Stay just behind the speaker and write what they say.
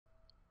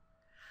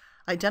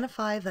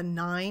Identify the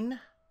 9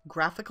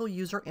 graphical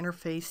user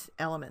interface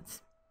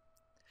elements.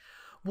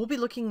 We'll be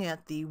looking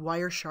at the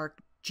Wireshark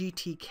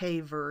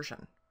GTK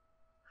version.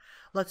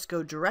 Let's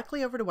go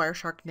directly over to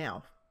Wireshark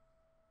now.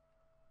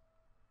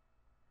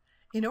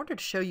 In order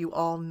to show you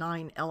all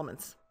 9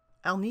 elements,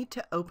 I'll need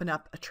to open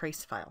up a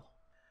trace file.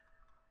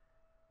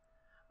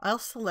 I'll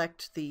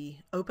select the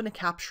Open a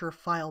Capture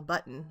File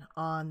button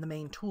on the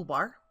main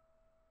toolbar,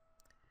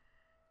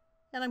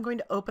 and I'm going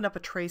to open up a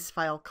trace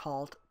file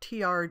called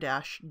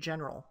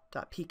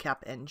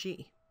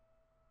tr-general.pcapng.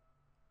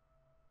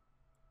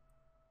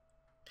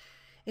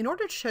 In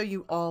order to show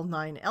you all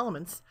 9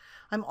 elements,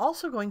 I'm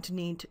also going to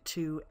need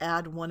to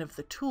add one of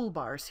the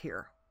toolbars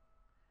here.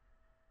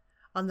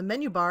 On the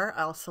menu bar,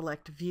 I'll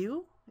select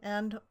View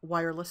and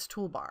Wireless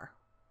Toolbar.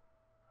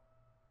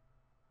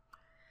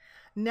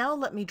 Now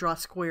let me draw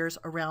squares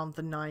around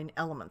the 9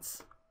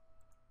 elements.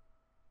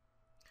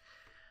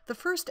 The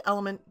first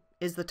element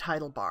is the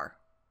title bar.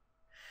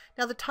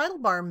 Now the title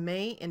bar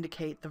may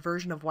indicate the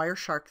version of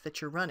Wireshark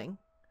that you're running,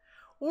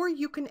 or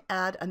you can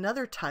add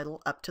another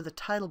title up to the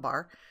title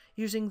bar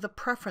using the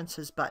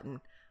Preferences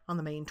button on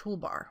the main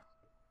toolbar.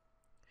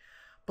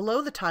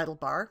 Below the title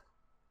bar,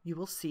 you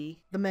will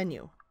see the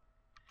menu.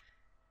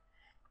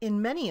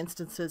 In many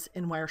instances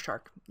in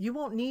Wireshark, you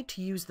won't need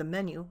to use the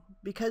menu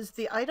because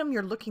the item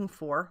you're looking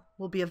for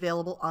will be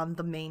available on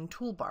the main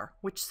toolbar,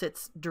 which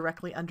sits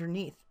directly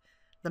underneath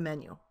the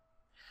menu.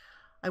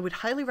 I would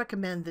highly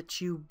recommend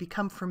that you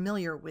become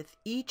familiar with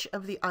each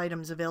of the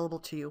items available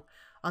to you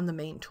on the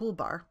main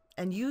toolbar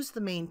and use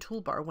the main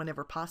toolbar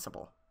whenever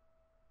possible.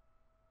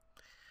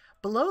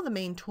 Below the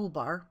main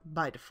toolbar,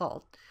 by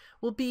default,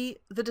 will be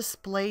the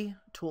Display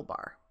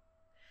toolbar.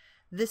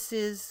 This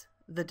is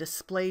the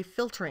Display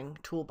Filtering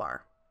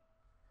toolbar.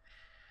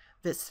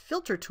 This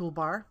Filter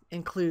toolbar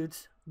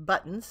includes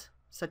buttons,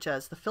 such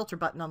as the Filter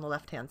button on the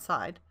left-hand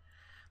side,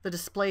 the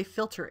Display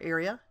Filter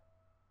area,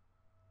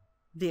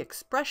 the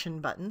Expression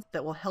buttons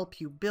that will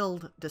help you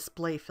build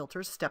display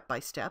filters step by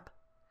step,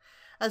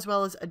 as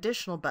well as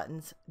additional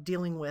buttons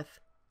dealing with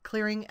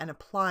clearing and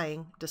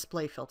applying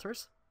display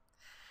filters,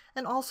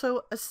 and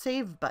also a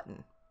Save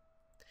button.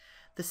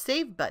 The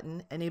Save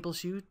button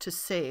enables you to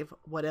save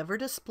whatever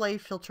display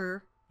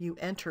filter you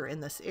enter in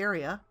this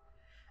area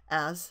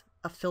as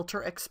a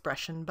Filter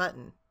Expression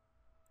button.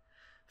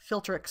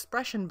 Filter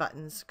Expression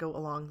buttons go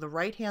along the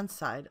right-hand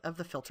side of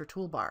the Filter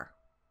toolbar.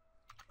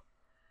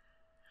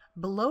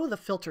 Below the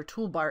Filter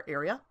toolbar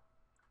area,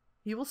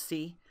 you will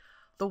see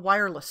the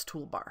Wireless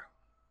toolbar.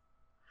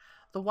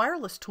 The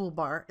Wireless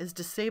toolbar is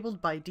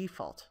disabled by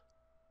default.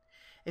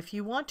 If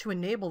you want to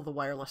enable the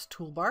Wireless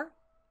toolbar,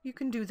 you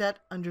can do that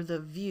under the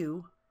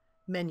View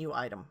menu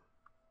item.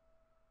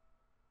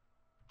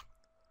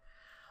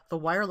 The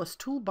Wireless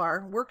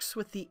toolbar works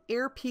with the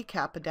Air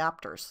PCAP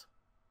adapters.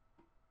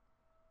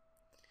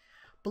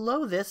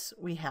 Below this,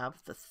 we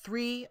have the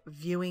 3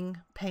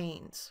 viewing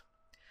panes.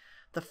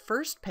 The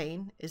first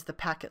pane is the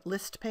Packet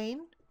List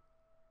pane.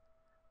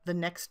 The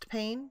next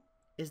pane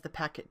is the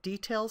Packet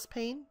Details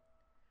pane.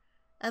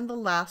 And the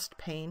last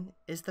pane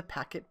is the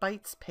Packet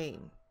Bytes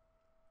pane.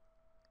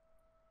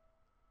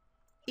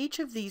 Each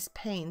of these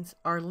panes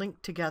are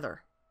linked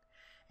together,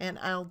 and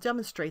I'll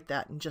demonstrate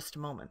that in just a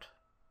moment.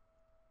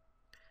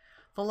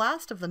 The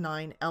last of the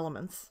 9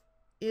 elements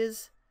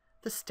is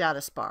the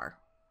status bar.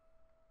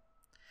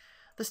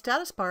 The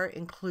status bar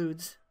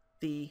includes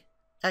the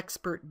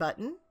Expert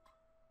button,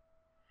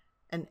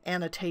 an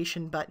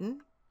Annotation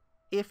button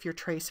if your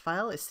trace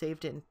file is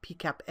saved in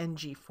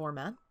pcapng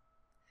format,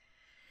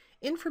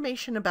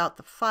 information about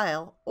the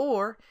file,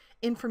 or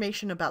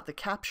information about the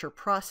capture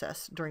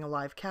process during a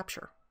live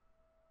capture.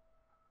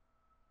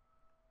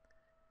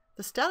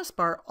 The status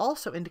bar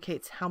also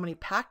indicates how many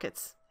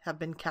packets have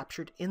been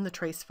captured in the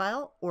trace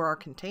file or are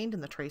contained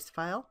in the trace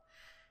file,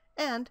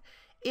 and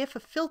if a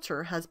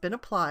filter has been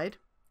applied,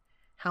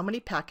 how many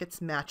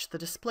packets match the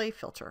display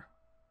filter.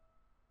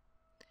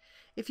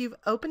 If you've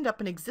opened up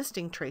an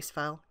existing trace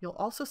file, you'll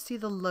also see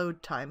the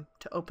load time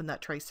to open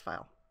that trace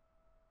file.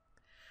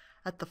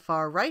 At the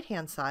far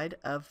right-hand side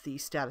of the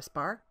status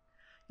bar,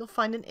 you'll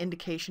find an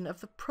indication of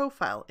the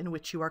profile in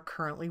which you are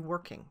currently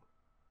working.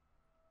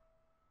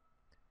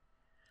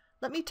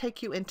 Let me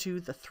take you into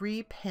the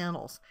 3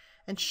 panels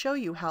and show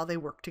you how they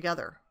work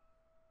together.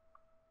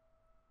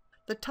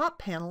 The top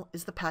panel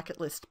is the Packet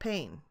List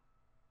pane.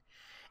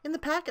 In the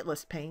Packet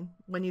List pane,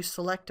 when you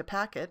select a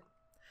packet,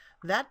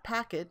 that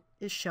packet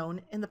is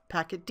shown in the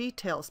Packet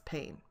Details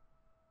pane.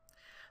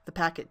 The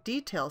Packet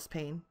Details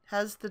pane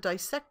has the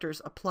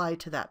dissectors applied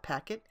to that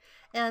packet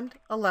and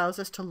allows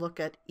us to look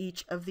at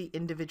each of the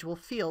individual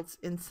fields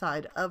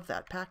inside of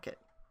that packet.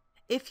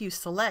 If you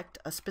select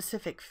a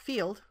specific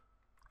field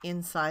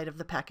inside of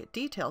the Packet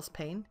Details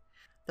pane,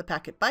 the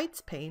Packet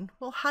Bytes pane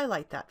will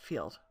highlight that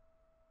field.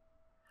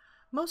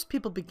 Most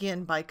people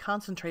begin by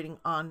concentrating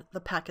on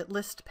the Packet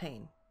List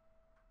pane.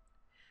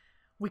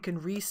 We can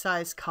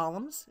resize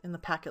columns in the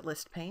Packet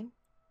List pane.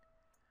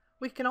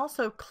 We can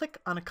also click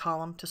on a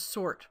column to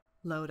sort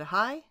low to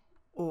high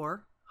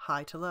or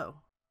high to low.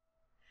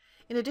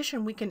 In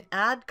addition, we can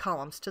add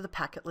columns to the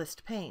packet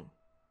list pane.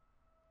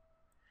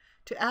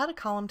 To add a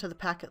column to the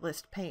packet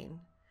list pane,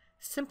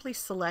 simply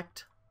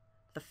select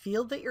the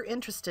field that you're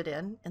interested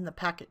in the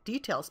packet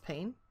details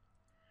pane,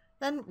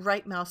 then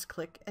right mouse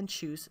click and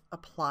choose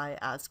Apply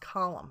as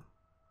Column.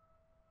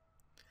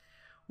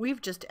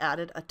 We've just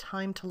added a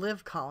time to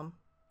live column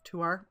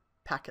to our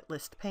packet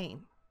list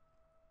pane.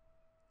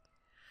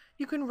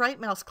 You can right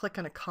mouse click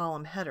on a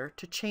column header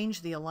to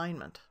change the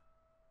alignment.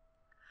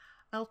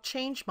 I'll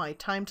change my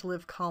time to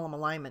live column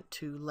alignment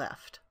to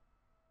left.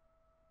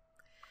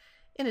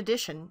 In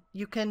addition,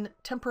 you can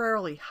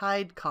temporarily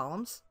hide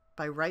columns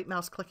by right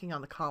mouse clicking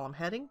on the column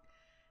heading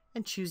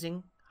and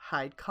choosing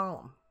Hide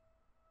Column.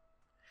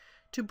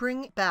 To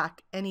bring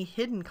back any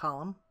hidden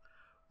column,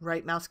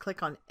 right mouse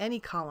click on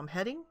any column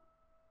heading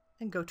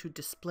and go to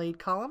Displayed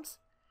Columns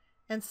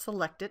and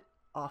select it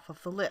off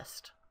of the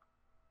list.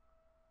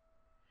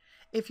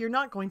 If you're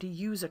not going to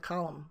use a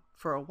column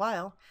for a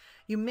while,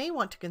 you may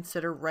want to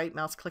consider right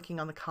mouse clicking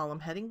on the column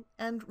heading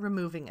and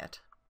removing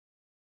it.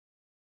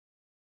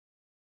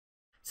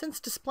 Since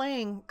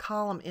displaying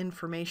column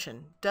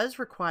information does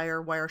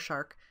require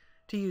Wireshark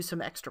to use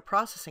some extra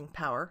processing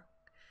power,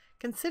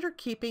 consider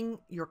keeping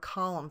your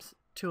columns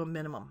to a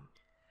minimum.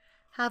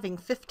 Having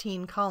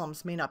 15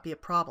 columns may not be a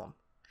problem,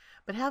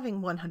 but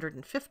having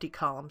 150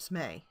 columns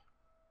may.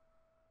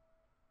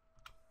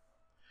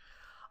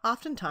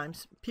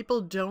 Oftentimes,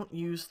 people don't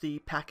use the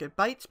Packet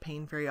Bytes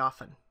pane very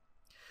often.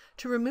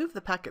 To remove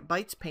the Packet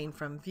Bytes pane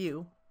from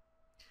View,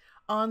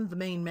 on the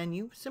main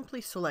menu, simply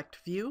select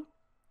View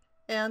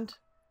and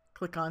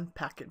click on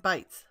Packet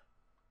Bytes.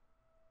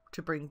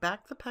 To bring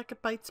back the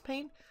Packet Bytes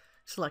pane,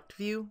 select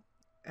View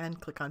and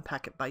click on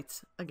Packet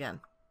Bytes again.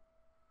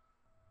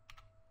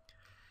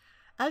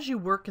 As you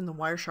work in the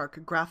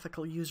Wireshark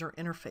graphical user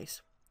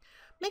interface,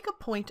 make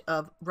a point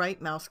of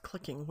right mouse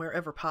clicking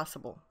wherever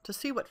possible to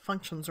see what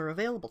functions are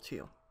available to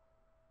you.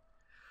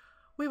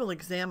 We will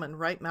examine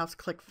right mouse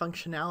click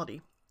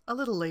functionality a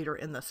little later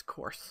in this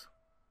course.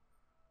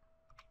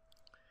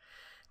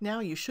 Now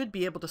you should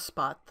be able to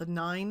spot the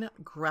 9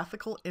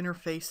 graphical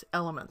interface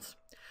elements.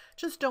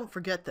 Just don't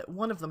forget that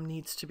one of them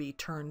needs to be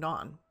turned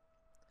on,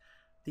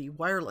 the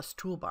wireless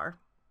toolbar,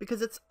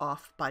 because it's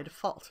off by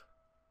default.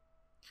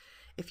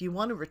 If you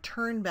want to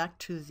return back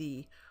to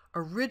the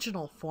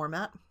original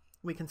format,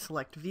 we can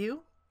select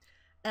View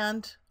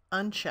and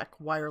uncheck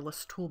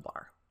Wireless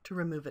Toolbar to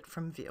remove it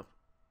from view.